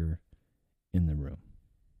dragger in the room.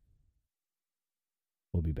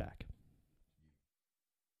 We'll be back.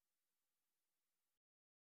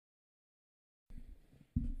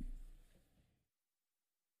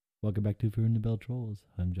 Welcome back to Fruin the Bell Trolls.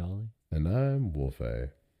 I'm Jolly. And I'm Wolfie.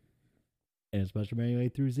 And it's Monster Manual A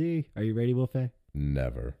through Z. Are you ready, Wolfie?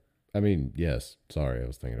 Never. I mean, yes. Sorry, I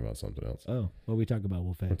was thinking about something else. Oh, what are we talking about,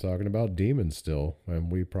 Wolfie? We're talking about demons still,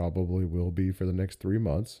 and we probably will be for the next 3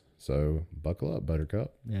 months. So buckle up,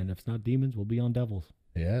 Buttercup. And if it's not demons, we'll be on devils.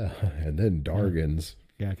 Yeah, and then Dargans.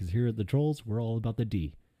 Yeah, because here at the Trolls, we're all about the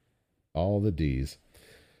D. All the D's.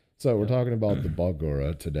 So we're talking about the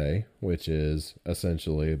Balgura today, which is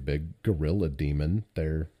essentially a big gorilla demon.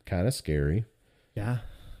 They're kind of scary. Yeah.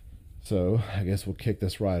 So I guess we'll kick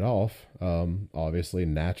this right off. Obviously,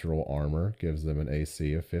 natural armor gives them an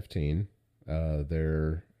AC of 15.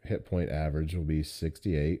 Their hit point average will be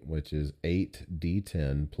 68, which is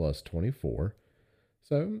 8d10 plus 24.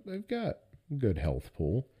 So they've got a good health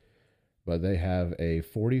pool. But they have a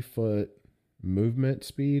 40-foot movement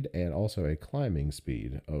speed and also a climbing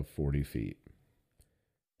speed of 40 feet.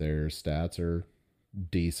 Their stats are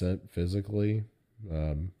decent physically.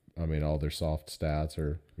 I mean, all their soft stats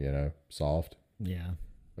are, soft. Yeah.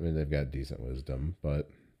 I mean, they've got decent wisdom,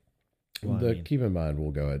 but Well, keep in mind,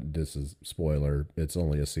 we'll go ahead. This is spoiler. It's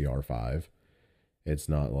only a CR5. It's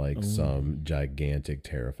not like some gigantic,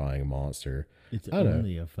 terrifying monster. It's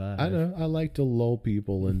only a 5. I know. I like to lull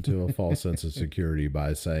people into a false sense of security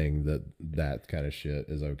by saying that kind of shit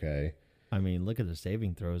is okay. I mean, look at the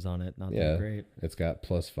saving throws on it. Not that great. It's got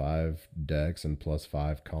 +5 dex and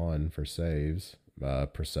 +5 con for saves.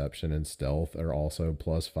 Perception and stealth are also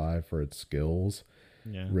 +5 for its skills.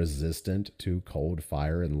 Yeah. resistant to cold,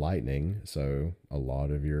 fire, and lightning. So a lot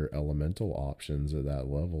of your elemental options at that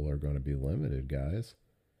level are going to be limited, guys.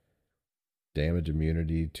 Damage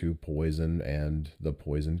immunity to poison and the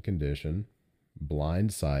poison condition.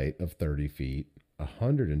 Blind sight of 30 feet.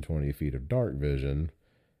 120 feet of dark vision.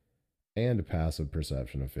 And a passive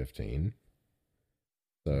perception of 15.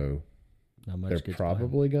 So Not much they're gets by 'em.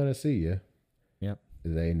 probably going to see you. Yep.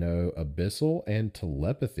 They know abyssal and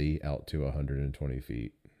telepathy out to 120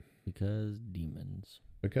 feet. Because demons.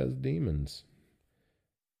 Because demons.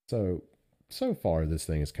 So far this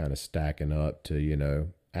thing is kind of stacking up to, you know,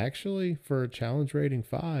 actually for a challenge rating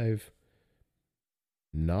 5,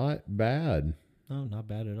 not bad. No, not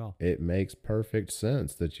bad at all. It makes perfect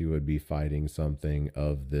sense that you would be fighting something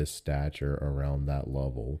of this stature around that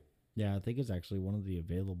level. Yeah, I think it's actually one of the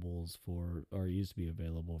availables for, or it used to be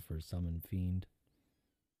available for Summon Fiend.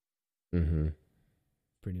 Mm-hmm.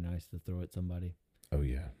 Pretty nice to throw at somebody. Oh,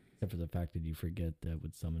 yeah. Except for the fact that you forget that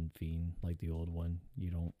with Summon Fiend, like the old one, you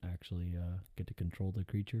don't actually get to control the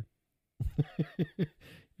creature. You're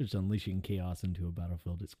just unleashing chaos into a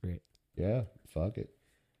battlefield. It's great. Yeah, fuck it.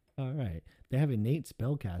 All right. They have innate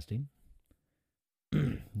spellcasting.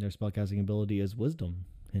 Their spellcasting ability is Wisdom,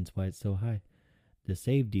 hence why it's so high. The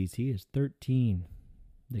save DC is 13.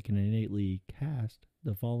 They can innately cast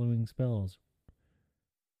the following spells,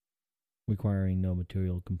 requiring no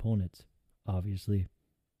material components. Obviously,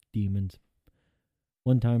 demons.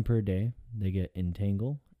 1 time per day, they get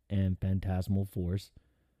Entangle and Phantasmal Force.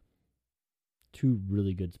 2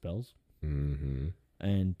 really good spells. Mm-hmm.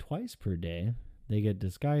 And twice per day, they get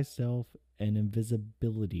Disguise Self and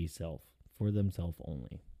Invisibility Self for themselves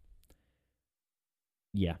only.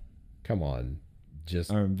 Yeah. Come on.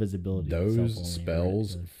 Just Or Invisibility those self only,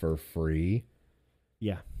 spells right? for free?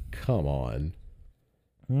 Yeah. Come on.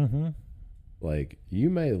 Mm-hmm. Like, you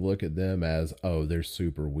may look at them as, oh, they're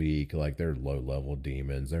super weak, like they're low-level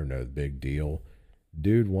demons, they're no big deal.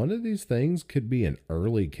 Dude, one of these things could be an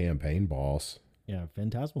early campaign boss. Yeah,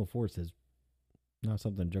 Phantasmal Force is not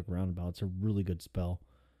something to joke around about. It's a really good spell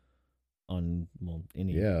on, well,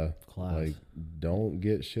 any class. Like, don't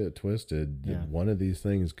get shit twisted. Yeah. One of these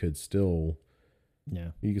things could still,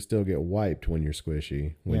 Yeah. you can still get wiped when you're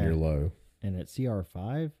squishy, when Yeah. you're low. And at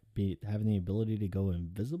CR5, having the ability to go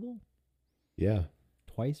invisible Yeah.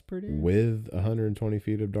 twice per day? With 120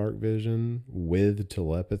 feet of dark vision, with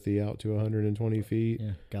telepathy out to 120 feet.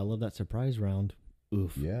 Yeah. Gotta love that surprise round.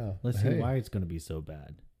 Oof. Yeah. Let's see why it's going to be so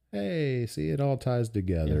bad. Hey, see, it all ties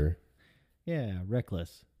together. Yeah,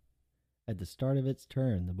 Reckless. At the start of its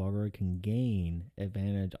turn, the Balrog can gain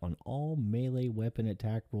advantage on all melee weapon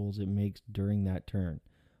attack rolls it makes during that turn,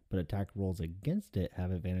 but attack rolls against it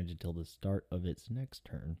have advantage until the start of its next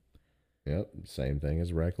turn. Yep, same thing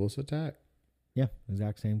as reckless attack. Yeah,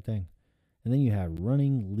 exact same thing. And then you have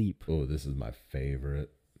Running Leap. Oh, this is my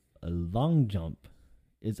favorite. A long jump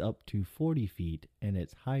is up to 40 feet, and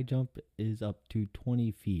its high jump is up to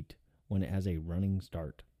 20 feet when it has a running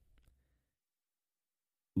start.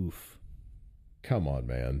 Oof. Come on,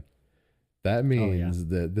 man. That means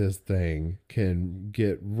that this thing can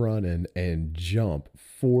get running and jump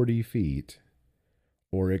 40 feet,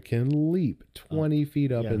 or it can leap 20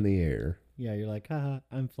 feet up in the air. Yeah, you're like, haha,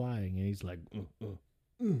 I'm flying. And he's like,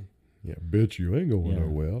 Yeah, bitch, you ain't going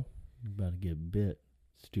nowhere. You're about to get bit,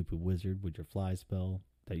 stupid wizard, with your fly spell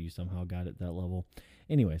that you somehow got at that level.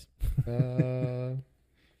 Anyways.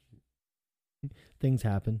 Things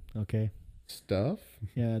happen, okay? Stuff?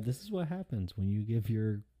 Yeah, this is what happens when you give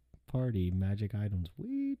your party magic items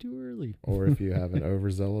way too early. Or if you have an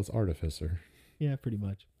overzealous artificer. Yeah, pretty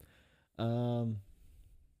much.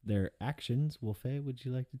 Their actions, Wolfie, would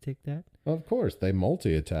you like to take that? Of course, they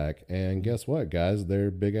multi-attack. And guess what, guys? They're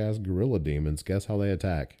big-ass gorilla demons. Guess how they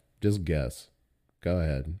attack? Just guess. Go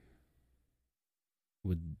ahead.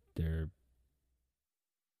 With their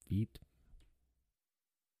feet?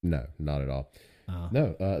 No, not at all. Uh,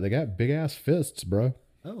 No, they got big-ass fists, bro.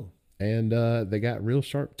 Oh. And they got real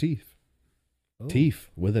sharp teeth. Oh. Teeth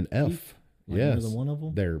with an F. Teeth? Like Yes. more than one of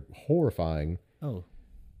them? They're horrifying. Oh.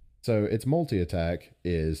 So its multi-attack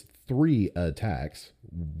is 3 attacks,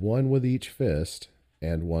 1 with each fist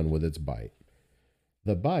and 1 with its bite.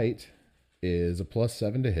 The bite is a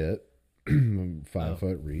 +7 to hit,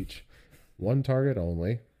 5-foot reach, 1 target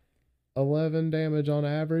only, 11 damage on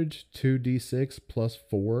average, 2d6 plus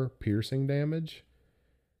 4 piercing damage.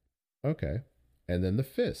 Okay. And then the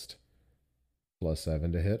fist,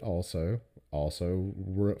 +7 to hit also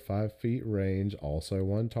we're at 5 feet range, also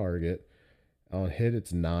 1 target. On hit,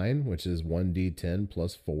 it's 9, which is 1d10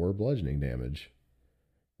 plus 4 bludgeoning damage.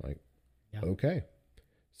 Like, Yeah. okay.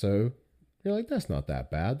 So you're like, that's not that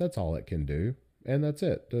bad. That's all it can do. and that's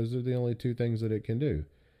it. Those are the only two things that it can do.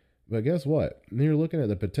 But guess what? You're looking at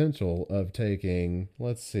the potential of taking,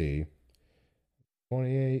 let's see,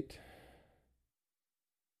 28.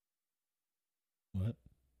 What?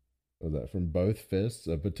 Was that from both fists?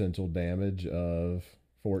 A potential damage of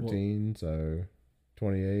 14, so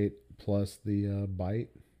 28 plus the bite.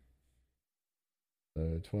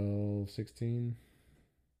 So 12, 16.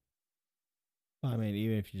 I mean,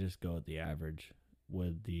 even if you just go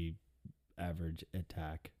with the average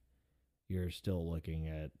attack, you're still looking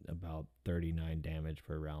at about 39 damage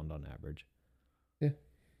per round on average. Yeah.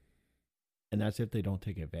 And that's if they don't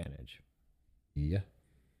take advantage. Yeah.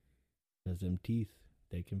 Because them teeth,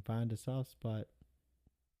 they can find a soft spot.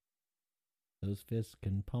 Those fists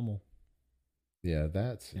can pummel. Yeah,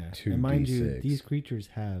 that's 2d6. And mind you, these creatures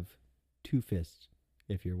have 2 fists.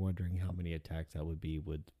 If you're wondering how many attacks that would be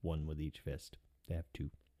with one with each fist, they have 2.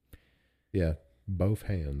 Yeah, both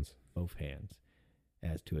hands. Both hands.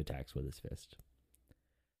 Has 2 attacks with his fist.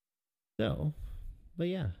 So, but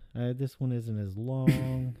yeah, this one isn't as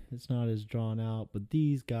long. It's not as drawn out. But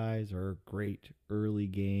these guys are a great early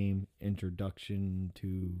game introduction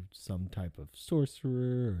to some type of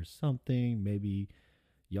sorcerer or something. Maybe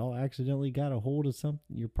y'all accidentally got a hold of something.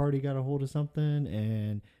 Your party got a hold of something,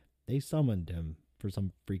 and they summoned him for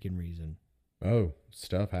some freaking reason. Oh,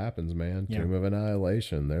 stuff happens, man. Yeah. Tomb of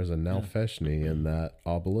Annihilation. There's a Nalfeshni in that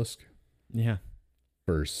obelisk. Yeah.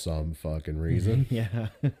 For some fucking reason. Yeah.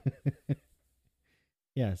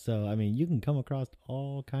 Yeah, so, I mean, you can come across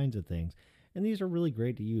all kinds of things. And these are really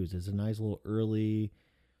great to use. It's a nice little early,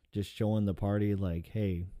 just showing the party, like,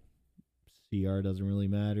 hey, CR doesn't really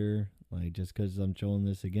matter. Like, just because I'm showing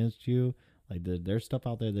this against you, like, there's stuff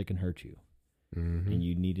out there that can hurt you. Mm-hmm. And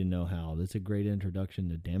you need to know how. This is a great introduction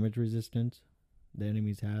to damage resistance the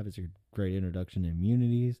enemies have. It's a great introduction to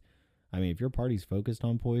immunities. I mean, if your party's focused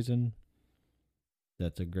on poison,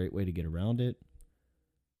 that's a great way to get around it.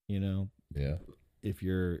 You know? Yeah. If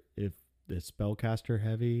the spellcaster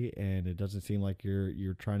heavy and it doesn't seem like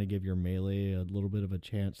you're trying to give your melee a little bit of a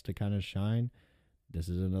chance to kind of shine, this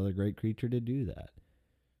is another great creature to do that.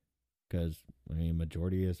 Because, I mean,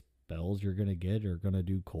 majority of spells you're going to get are going to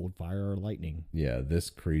do cold fire or lightning. Yeah, this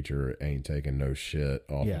creature ain't taking no shit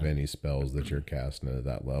off of any spells that you're casting at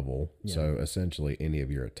that level. Yeah. So essentially any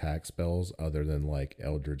of your attack spells other than like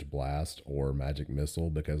Eldritch Blast or Magic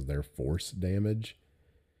Missile, because they're force damage,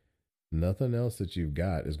 nothing else that you've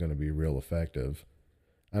got is going to be real effective.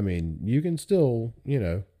 I mean, you can still,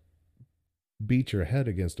 beat your head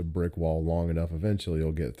against a brick wall long enough, eventually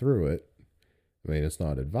you'll get through it. I mean, it's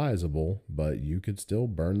not advisable, but you could still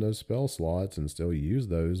burn those spell slots and still use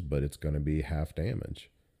those, but it's going to be half damage.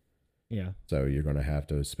 Yeah. So you're going to have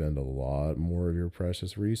to spend a lot more of your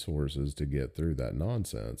precious resources to get through that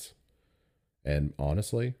nonsense. And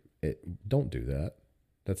honestly, don't do that.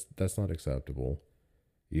 That's not acceptable.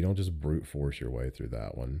 You don't just brute force your way through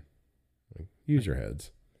that one. Use your heads.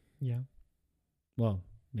 Yeah. Well,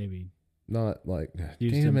 maybe. Not like,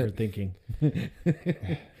 use damn them it. for thinking.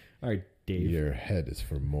 All right, Dave. Your head is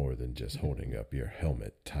for more than just holding up your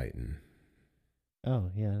helmet, Titan.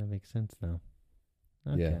 Oh, yeah, that makes sense now.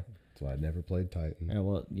 Okay. Yeah, that's why I never played Titan. Yeah,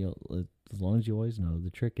 well, as long as you always know,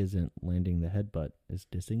 the trick isn't landing the headbutt, it's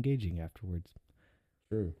disengaging afterwards.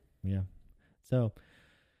 True. Yeah. So,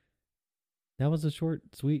 that was a short,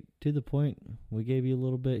 sweet, to the point. We gave you a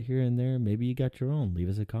little bit here and there. Maybe you got your own. Leave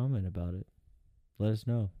us a comment about it. Let us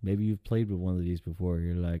know. Maybe you've played with one of these before.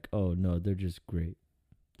 You're like, oh, no, they're just great.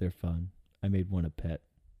 They're fun. I made one a pet.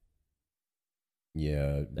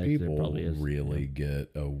 Yeah, people really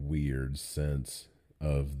get a weird sense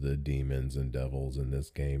of the demons and devils in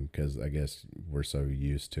this game because I guess we're so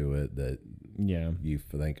used to it that you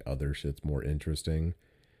think other shit's more interesting.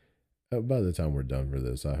 By the time we're done for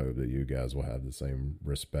this, I hope that you guys will have the same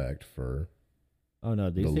respect for these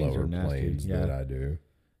the things lower are nasty. planes that I do.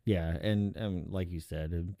 Yeah, and like you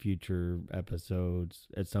said, in future episodes,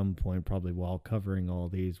 at some point, probably while covering all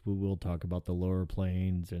these, we will talk about the lower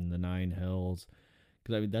planes and the 9 hells.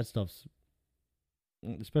 Because, I mean, that stuff's,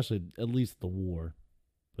 especially at least the war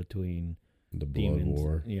between the demons. Blood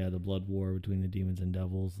War. Yeah, the blood war between the demons and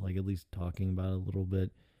devils, like at least talking about it a little bit.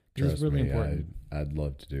 Trust it's really me, important. I'd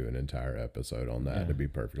love to do an entire episode on that, to be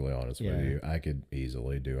perfectly honest with you. I could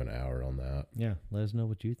easily do an hour on that. Yeah, let us know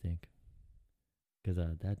what you think. Because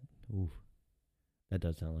that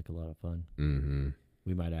does sound like a lot of fun. Mm-hmm.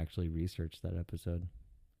 We might actually research that episode.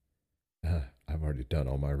 I've already done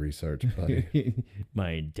all my research, buddy.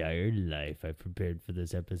 My entire life I've prepared for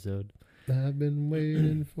this episode. I've been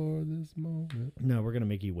waiting for this moment. No, we're going to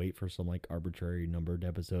make you wait for some like arbitrary numbered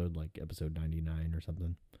episode, like episode 99 or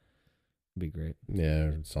something. be great.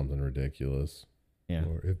 Yeah, something ridiculous. Yeah.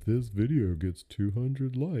 Or if this video gets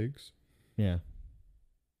 200 likes. Yeah.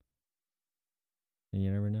 And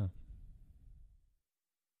you never know.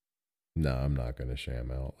 No, I'm not going to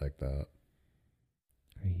sham out like that.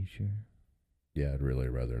 Are you sure? Yeah, I'd really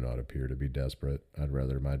rather not appear to be desperate. I'd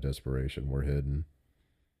rather my desperation were hidden.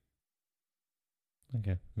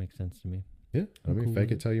 Okay, makes sense to me. Yeah, I I'm mean, cool fake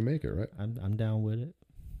with it till you make it, right? I'm down with it.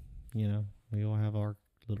 You know, we all have our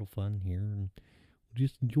little fun here and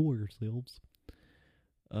just enjoy ourselves.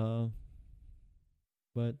 But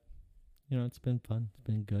you know, it's been fun. It's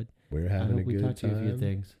been good. We're I having hope a we good talked to you a few time.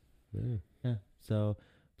 things. Yeah. Yeah. So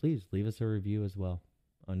please leave us a review as well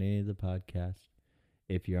on any of the podcasts.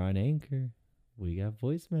 If you're on Anchor, we got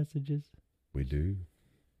voice messages. We do.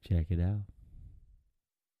 Check it out.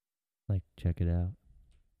 Like, check it out.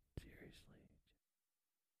 Seriously.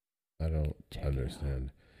 I don't Check it out.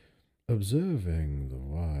 understand. Observing the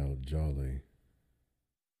wild jolly.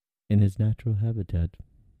 In his natural habitat.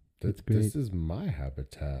 That's great. This is my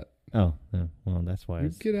habitat. Oh, well, that's why. You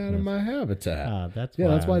get out of my habitat. That's Yeah,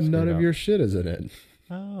 why that's I why was none screwed of up. your shit is in it.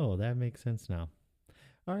 Oh, that makes sense now.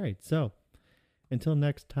 All right, so until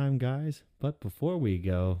next time, guys. But before we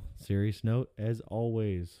go, serious note, as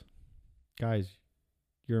always, guys,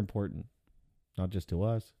 you're important, not just to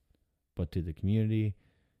us, but to the community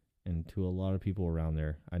and to a lot of people around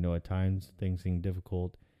there. I know at times things seem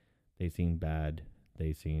difficult, they seem bad,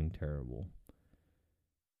 they seem terrible,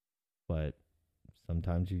 but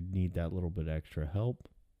sometimes you need that little bit extra help,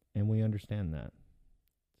 and we understand that.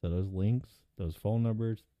 So those links, those phone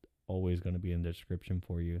numbers, always going to be in the description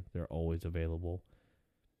for you. They're always available.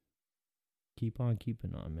 Keep on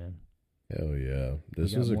keeping on, man. Hell yeah.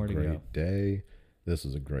 This got was a more to go. great day. This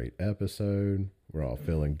was a great episode. We're all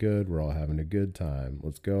feeling good. We're all having a good time.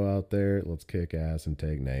 Let's go out there. Let's kick ass and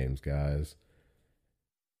take names, guys.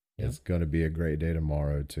 Yeah. It's going to be a great day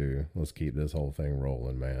tomorrow, too. Let's keep this whole thing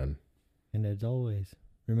rolling, man. And as always,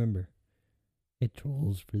 remember, it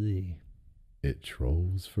trolls for thee. It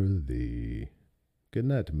trolls for thee. Good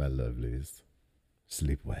night, my lovelies.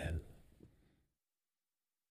 Sleep well.